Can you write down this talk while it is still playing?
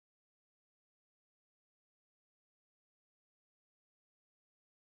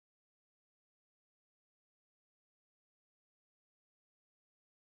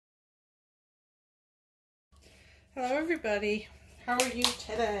Hello everybody, how are you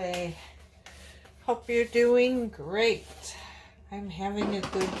today? Hope you're doing great. I'm having a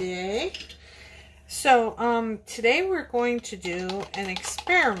good day. So today we're going to do an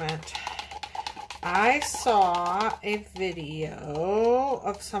experiment. I saw a video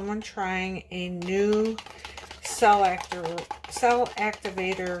of someone trying a new cell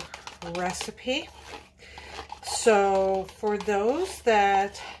activator recipe. So for those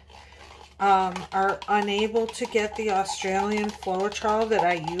that are unable to get the Australian Floetrol that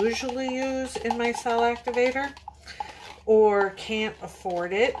I usually use in my cell activator, or can't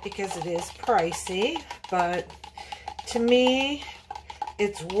afford it because it is pricey, but to me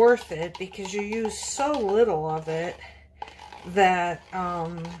it's worth it because you use so little of it that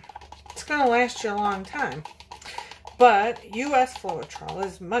it's going to last you a long time. But US Floetrol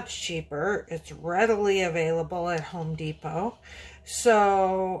is much cheaper. It's readily available at Home Depot.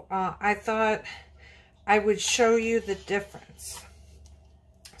 So I thought I would show you the difference.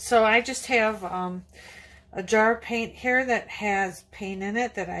 So I just have a jar of paint here that has paint in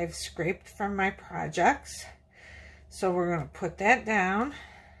it that I've scraped from my projects. So we're going to put that down.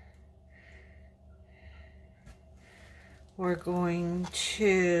 We're going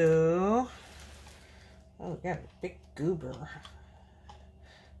to, oh, we got a big goober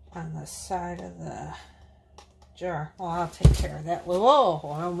on the side of the jar. Well, I'll take care of that. Whoa,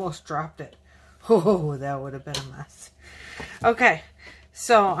 I almost dropped it. Oh, that would have been a mess. Okay,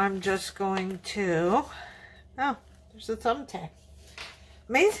 so I'm just going to, oh, there's a thumbtack.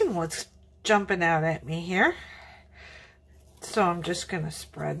 Amazing what's jumping out at me here. So I'm just going to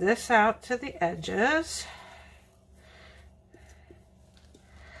spread this out to the edges.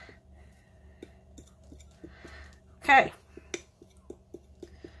 Okay,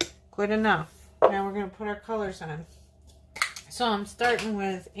 good enough. Now we're going to put our colors on. So I'm starting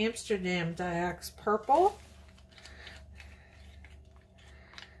with Amsterdam Oxide Purple.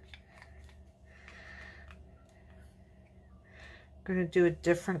 I'm going to do a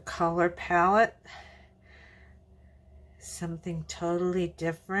different color palette. Something totally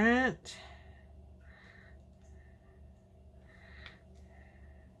different.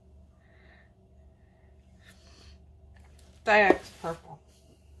 Oxide Purple.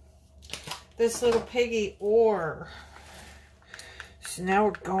 This little piggy ore. So now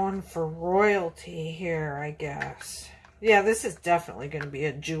we're going for royalty here, I guess. Yeah, this is definitely going to be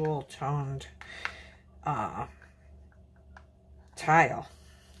a jewel toned tile.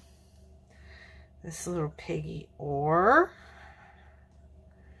 This little piggy ore.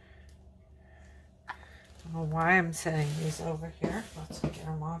 I don't know why I'm setting these over here. Let's get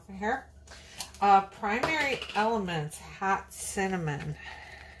them off of here. Primary Elements Hot Cinnamon.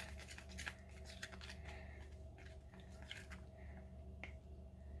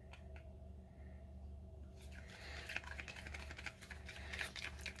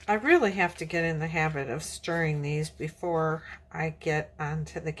 I really have to get in the habit of stirring these before I get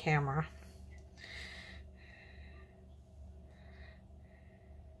onto the camera.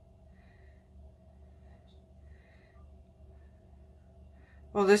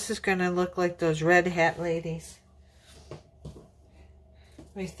 Well, this is going to look like those red hat ladies. What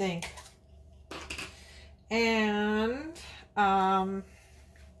do you think? And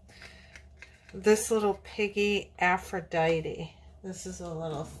this little piggy Aphrodite. This is a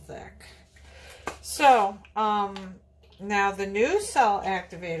little thick. So, now the new cell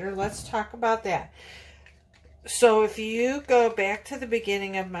activator, let's talk about that. So if you go back to the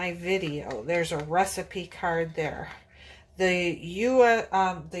beginning of my video, there's a recipe card there. The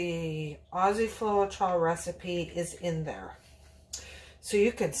Aussie Floetrol recipe is in there. So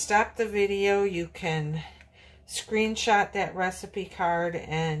you can stop the video, you can screenshot that recipe card,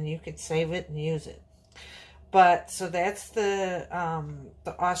 and you could save it and use it. But, so that's the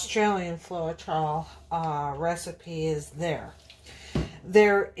Australian Floetrol recipe is there.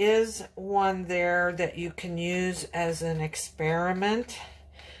 There is one there that you can use as an experiment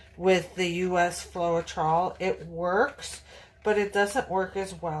with the US Floetrol. It works, but it doesn't work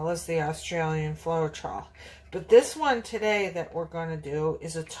as well as the Australian Floetrol. But this one today that we're going to do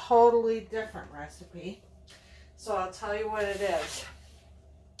is a totally different recipe. So I'll tell you what it is.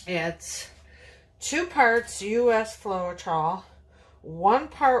 It's 2 parts US Floetrol, 1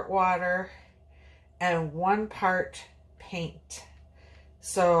 part water, and 1 part paint.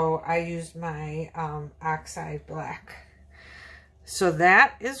 So I used my Oxide Black. So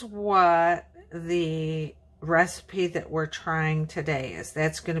that is what the recipe that we're trying today is.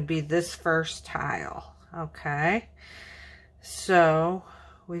 That's going to be this first tile. Okay. So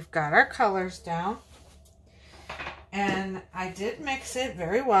we've got our colors down. And I did mix it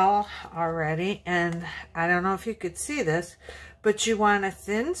very well already. And I don't know if you could see this, but you want a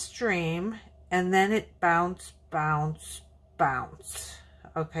thin stream and then it bounce, bounce, bounce.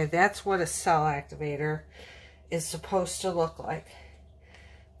 Okay, that's what a cell activator is supposed to look like.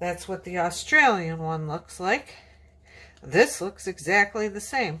 That's what the Australian one looks like. This looks exactly the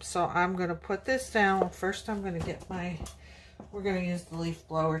same. So I'm going to put this down. First I'm going to get we're going to use the leaf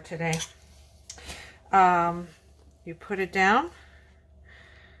blower today. You put it down.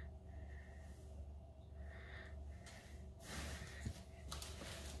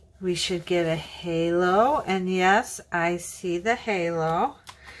 We should get a halo, and yes, I see the halo.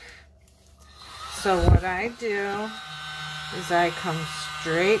 So what I do is I come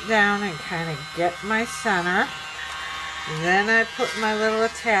straight down and kind of get my center. Then I put my little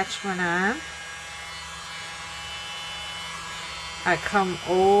attachment on. I come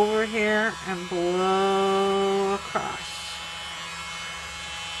over here and blow across.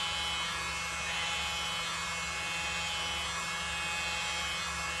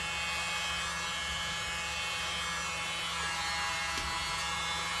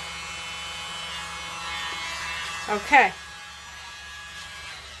 Okay.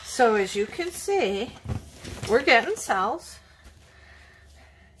 So as you can see, we're getting cells.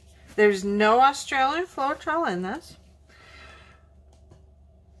 There's no Australian Floetrol in this.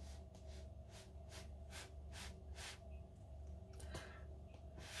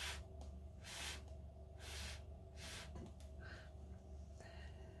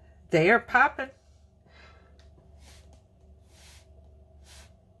 They are popping.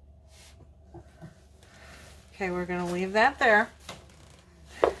 Okay, we're going to leave that there.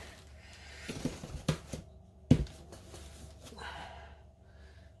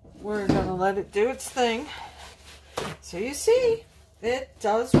 We're going to let it do its thing. So you see, it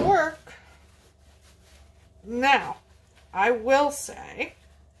does work. Now, I will say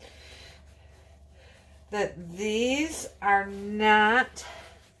that these are not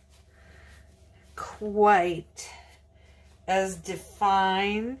quite as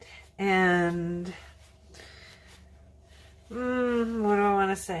defined and what do I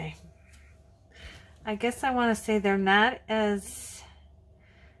want to say? I guess I want to say they're not as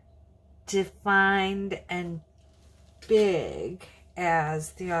defined and big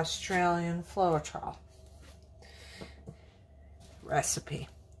as the Australian Floetrol recipe,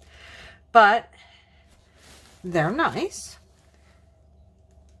 but they're nice.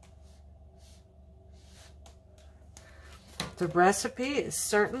 The recipe is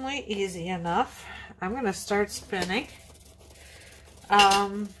certainly easy enough. I'm going to start spinning.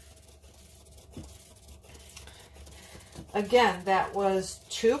 Again, that was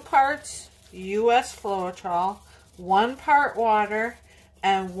 2 parts US Floetrol, 1 part water,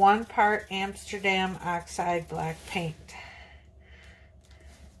 and 1 part Amsterdam Oxide Black paint.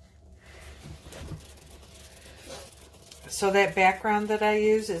 So that background that I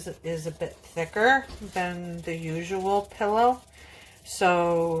use is a bit thicker than the usual pillow.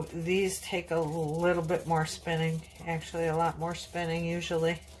 So these take a little bit more spinning, actually a lot more spinning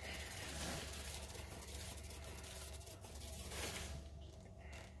usually.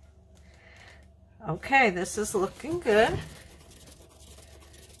 Okay, this is looking good.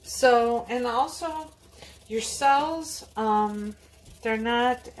 So, and also your cells, they're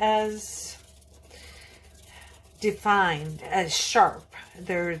not as defined, as sharp.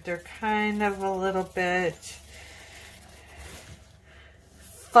 They're kind of a little bit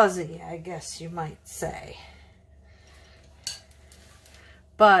fuzzy, I guess you might say.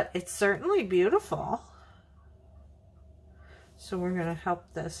 But it's certainly beautiful. So we're going to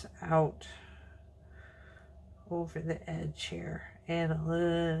help this out over the edge here. Add a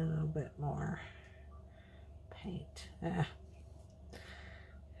little bit more paint.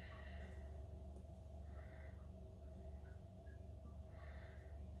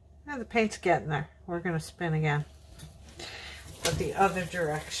 Now the paint's getting there. We're going to spin again. But the other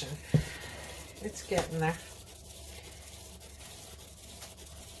direction. It's getting there.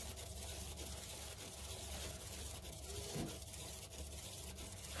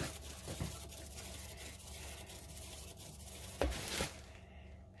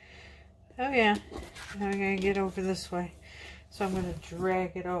 Oh yeah, now I'm going to get over this way. So I'm going to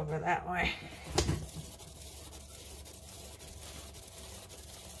drag it over that way.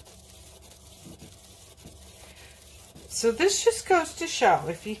 So this just goes to show,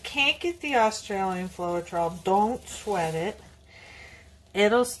 if you can't get the Australian Floetrol, don't sweat it.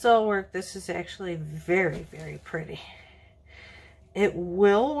 It'll still work. This is actually very, very pretty. It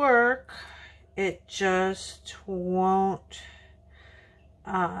will work. It just won't,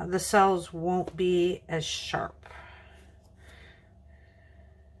 the cells won't be as sharp.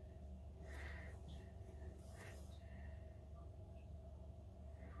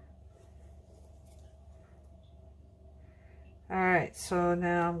 Alright, so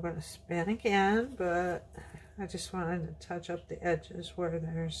now I'm going to spin again, but I just wanted to touch up the edges where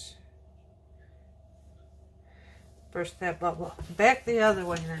there's burst that bubble. Back the other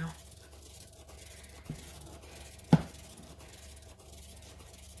way now.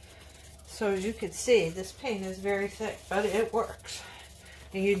 So as you can see, this paint is very thick, but it works.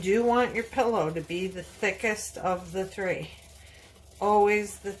 And you do want your pillow to be the thickest of the three.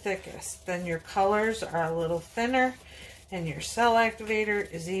 Always the thickest. Then your colors are a little thinner, and your cell activator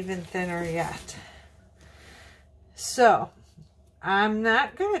is even thinner yet. So, I'm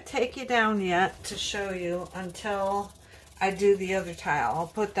not going to take you down yet to show you until I do the other tile. I'll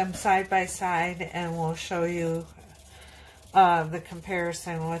put them side by side and we'll show you the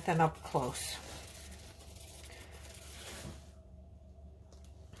comparison with an up close.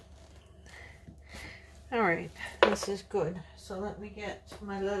 Alright, this is good. So let me get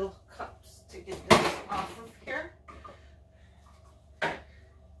my little cups to get this off of here.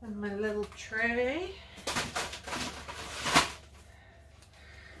 And my little tray.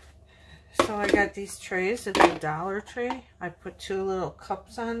 So I got these trays at the Dollar Tree. I put 2 little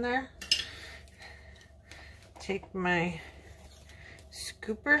cups on there. Take my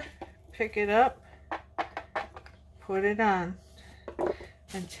scooper, pick it up, put it on,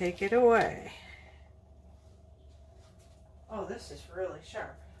 and take it away. Oh, this is really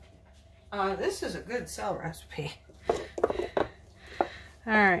sharp. This is a good cell recipe.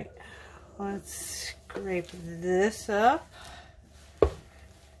 Alright, let's scrape this up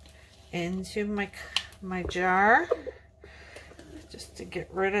into my jar just to get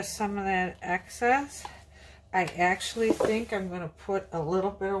rid of some of that excess. I actually think I'm going to put a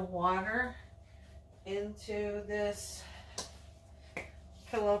little bit of water into this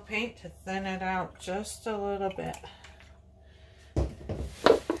pillow paint to thin it out just a little bit,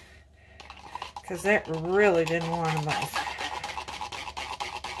 because that really didn't want to move.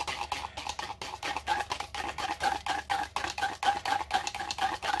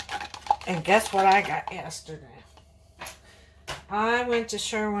 And guess what I got yesterday? I went to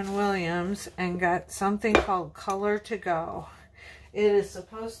Sherwin-Williams and got something called Color to Go. It is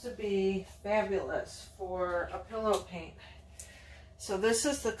supposed to be fabulous for a pillow paint. So this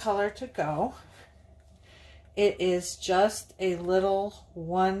is the Color to Go. It is just a little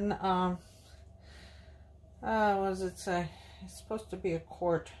one, what does it say? It's supposed to be a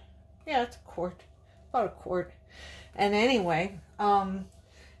quart. Yeah, it's a quart. About a quart. And anyway,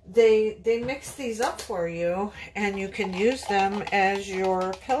 they mix these up for you, and you can use them as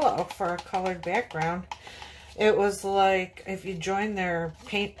your pillow for a colored background. It was like, if you join their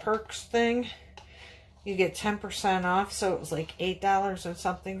Paint Perks thing, you get 10% off, so it was like $8 and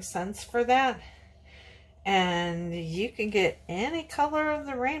something cents for that. And you can get any color of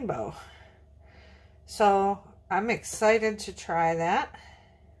the rainbow. So I'm excited to try that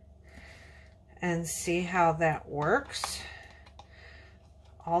and see how that works.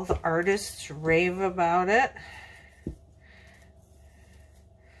 All the artists rave about it.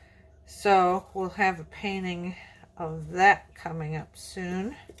 So we'll have a painting of that coming up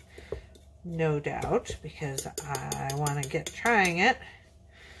soon, no doubt, because I want to get trying it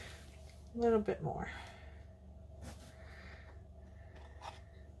a little bit more.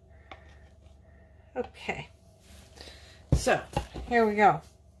 Okay, so here we go.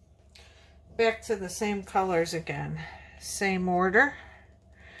 Back to the same colors again, same order.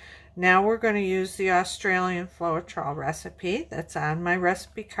 Now we're going to use the Australian Floetrol recipe that's on my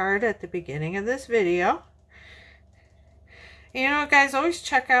recipe card at the beginning of this video. And you know, guys, always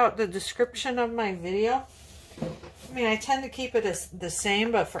check out the description of my video. I mean, I tend to keep it as the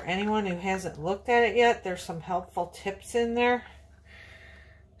same, but for anyone who hasn't looked at it yet, there's some helpful tips in there.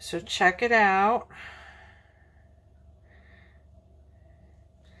 So check it out.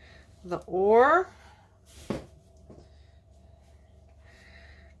 The ore,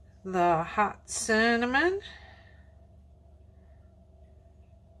 the hot cinnamon,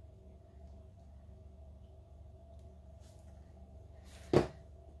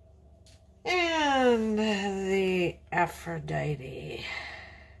 and the Aphrodite.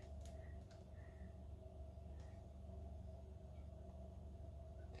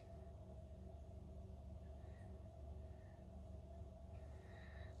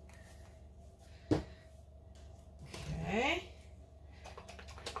 Okay.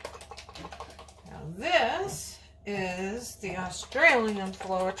 Now this is the Australian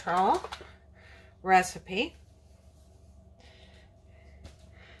Floetrol recipe.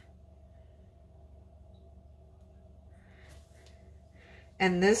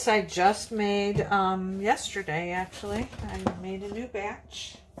 And this I just made yesterday, actually. I made a new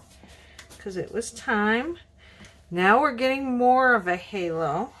batch because it was time. Now we're getting more of a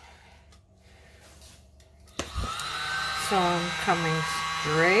halo. So I'm coming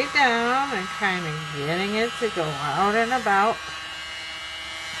straight down and kind of getting it to go out and about.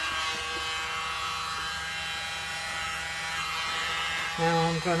 Now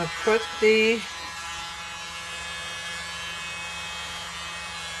I'm going to put the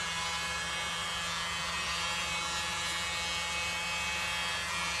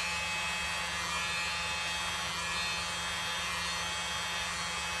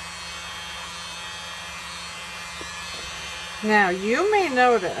Now you may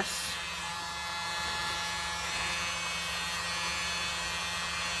notice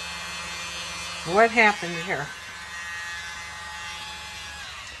what happened here.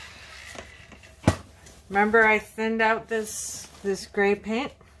 Remember I thinned out this gray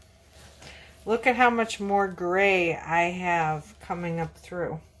paint? Look at how much more gray I have coming up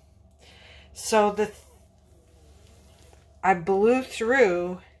through. So I blew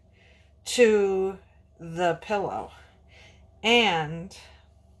through to the pillow, and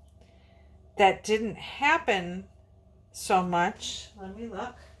that didn't happen so much. Let me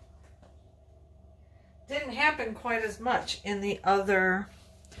look. Didn't happen quite as much in the other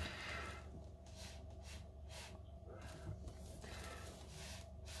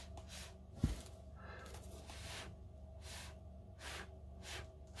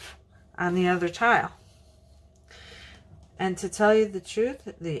on the other tile. And to tell you the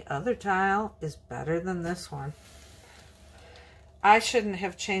truth, the other tile is better than this one. I shouldn't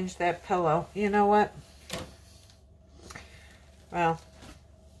have changed that pillow. You know what? Well,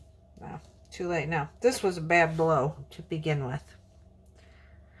 no, too late now. This was a bad blow to begin with.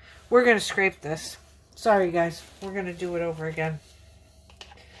 We're going to scrape this. Sorry, guys. We're going to do it over again.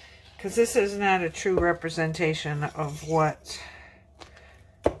 Because this is not a true representation of what...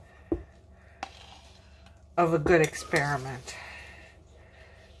 of a good experiment.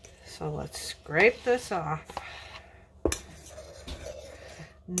 So let's scrape this off.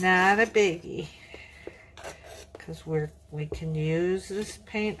 Not a biggie, because we can use this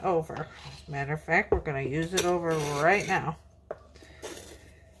paint over. As a matter of fact, we're going to use it over right now.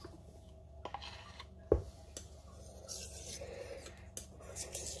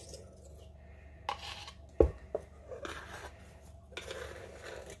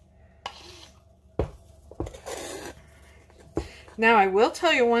 Now, I will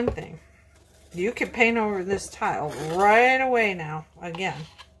tell you one thing. You can paint over this tile right away now, again,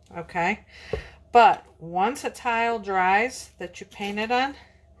 okay? But once a tile dries that you painted on,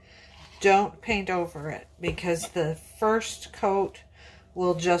 don't paint over it, because the first coat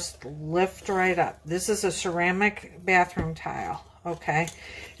will just lift right up. This is a ceramic bathroom tile, okay?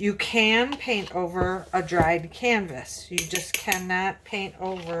 You can paint over a dried canvas. You just cannot paint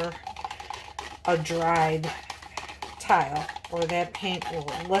over a dried tile, or that paint will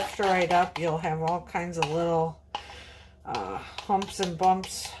lift right up. You'll have all kinds of little humps and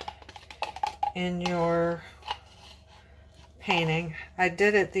bumps in your painting. I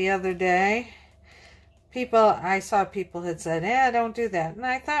did it the other day. I saw people had said, "Yeah, don't do that." And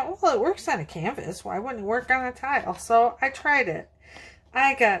I thought, well, it works on a canvas. Why wouldn't it work on a tile? So I tried it.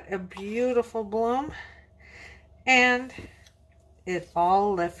 I got a beautiful bloom, and it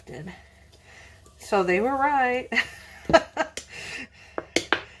all lifted. So they were right.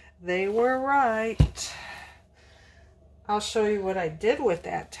 They were right. I'll show you what I did with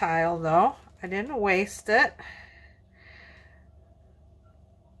that tile, though. I didn't waste it.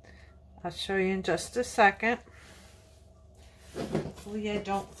 I'll show you in just a second. Hopefully I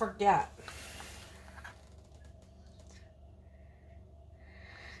don't forget.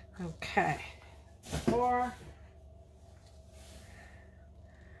 Okay. For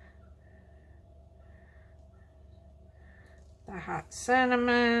the hot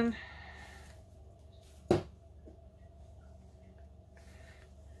cinnamon.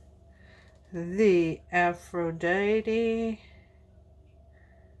 The Aphrodite.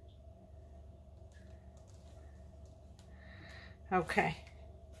 Okay.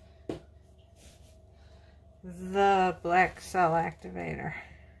 The black cell activator.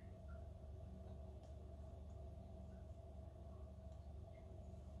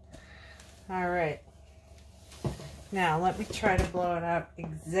 All right. Now let me try to blow it out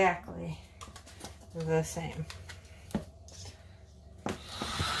exactly the same.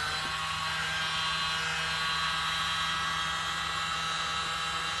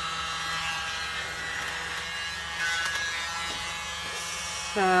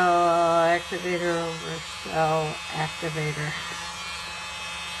 Cell activator over cell activator.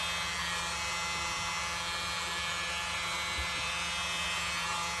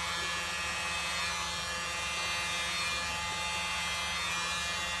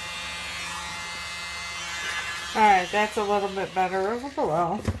 Alright, that's a little bit better of a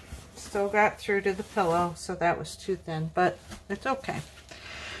blow. Still got through to the pillow, so that was too thin, but it's okay.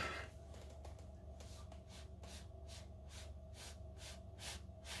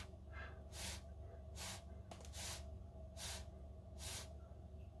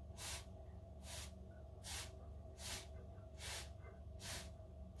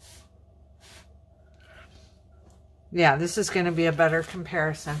 Yeah, this is going to be a better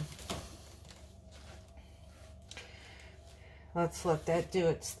comparison. Let's let that do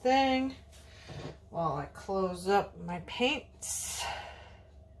its thing while I close up my paints.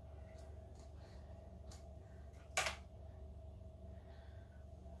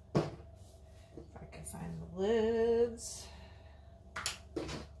 If I can find the lids.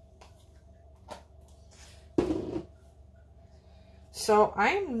 So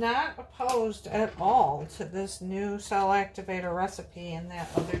I'm not opposed at all to this new cell activator recipe and that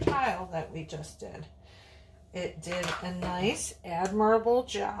other tile that we just did. It did a nice, admirable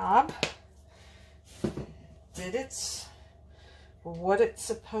job. Did what it's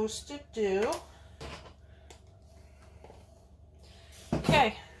supposed to do.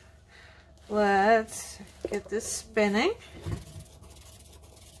 Okay, let's get this spinning.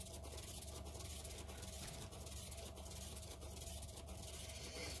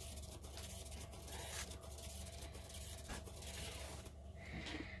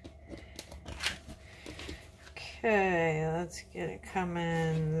 Okay, let's get it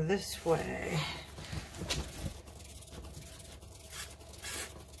coming this way.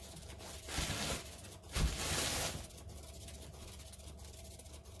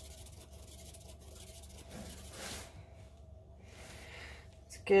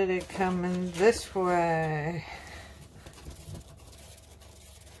 Let's get it coming this way.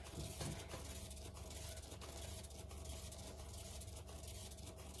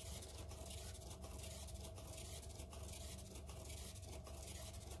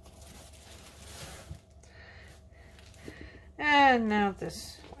 And now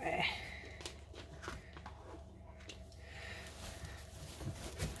this way.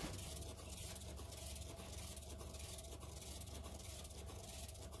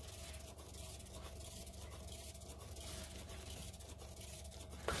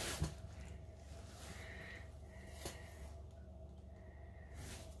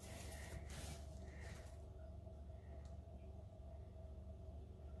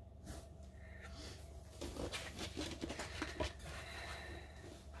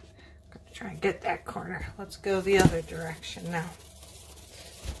 Try and get that corner. Let's go the other direction now.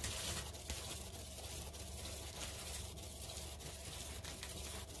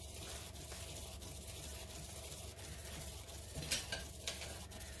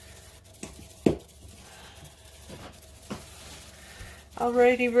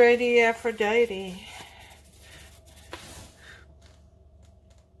 Alrighty, ready, Aphrodite.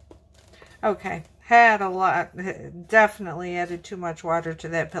 Okay. Had a lot, definitely added too much water to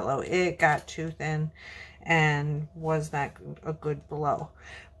that pillow. It got too thin and was not a good blow.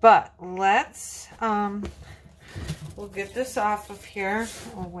 But let's, we'll get this off of here.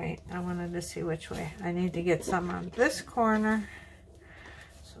 Oh wait, I wanted to see which way. I need to get some on this corner.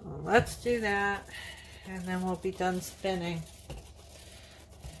 So let's do that and then we'll be done spinning.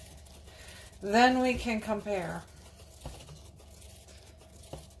 Then we can compare.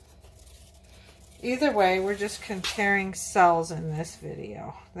 Either way, we're just comparing cells in this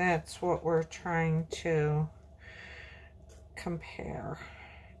video. That's what we're trying to compare.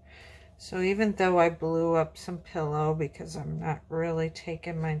 So even though I blew up some pillow because I'm not really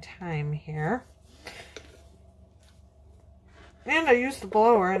taking my time here. And I used the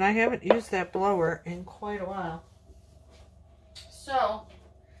blower, and I haven't used that blower in quite a while. So,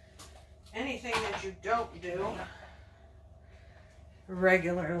 anything that you don't do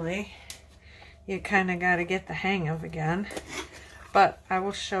regularly, you kind of got to get the hang of again. But I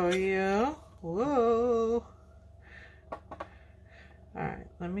will show you. Whoa. Alright,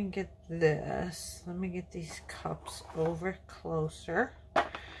 let me get this. Let me get these cups over closer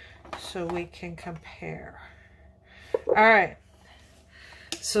so we can compare. Alright.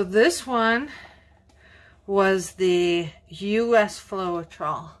 So this one was the US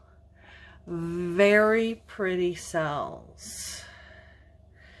Floetrol. Very pretty cells.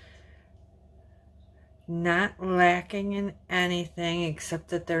 Not lacking in anything except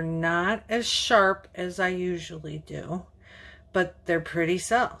that they're not as sharp as I usually do, but they're pretty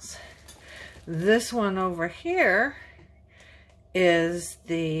cells. This one over here is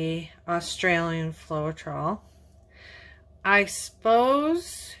the Australian Floetrol. I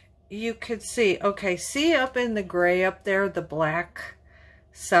suppose you could see, okay, see up in the gray up there, the black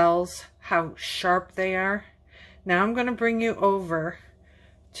cells, how sharp they are? Now I'm going to bring you over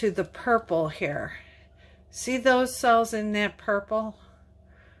to the purple here. See those cells in that purple?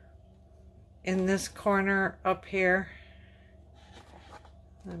 In this corner up here.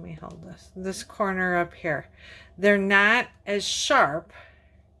 Let me hold this corner up here. They're not as sharp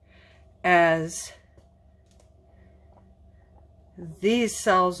as these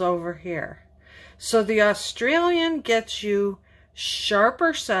cells over here. So the Australian gets you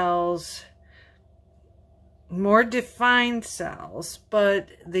sharper cells, more defined cells, but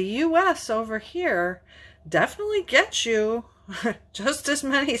the US over here definitely gets you just as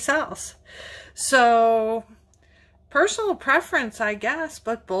many cells. So personal preference, I guess,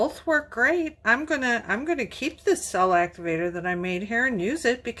 but both work great. I'm gonna keep this cell activator that I made here and use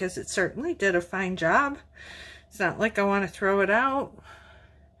it because it certainly did a fine job. It's not like I want to throw it out.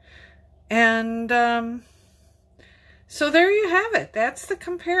 And so there you have it. That's the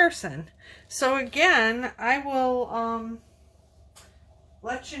comparison. So again, I will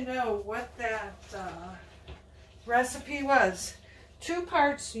let you know what that recipe was. 2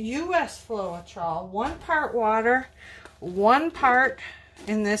 parts US Floetrol, 1 part water, 1 part,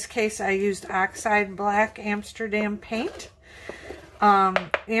 in this case I used Oxide Black Amsterdam paint.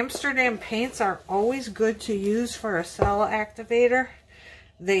 Amsterdam paints are always good to use for a cell activator.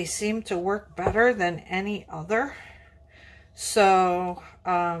 They seem to work better than any other. So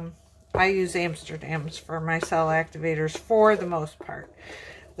I use Amsterdams for my cell activators for the most part.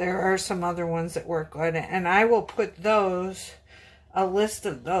 There are some other ones that work good, and I will put those, a list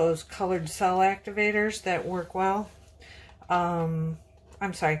of those colored cell activators that work well. I'm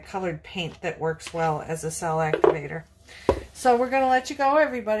sorry, colored paint that works well as a cell activator. So we're going to let you go,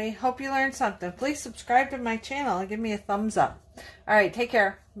 everybody. Hope you learned something. Please subscribe to my channel and give me a thumbs up. All right, take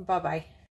care. Bye-bye.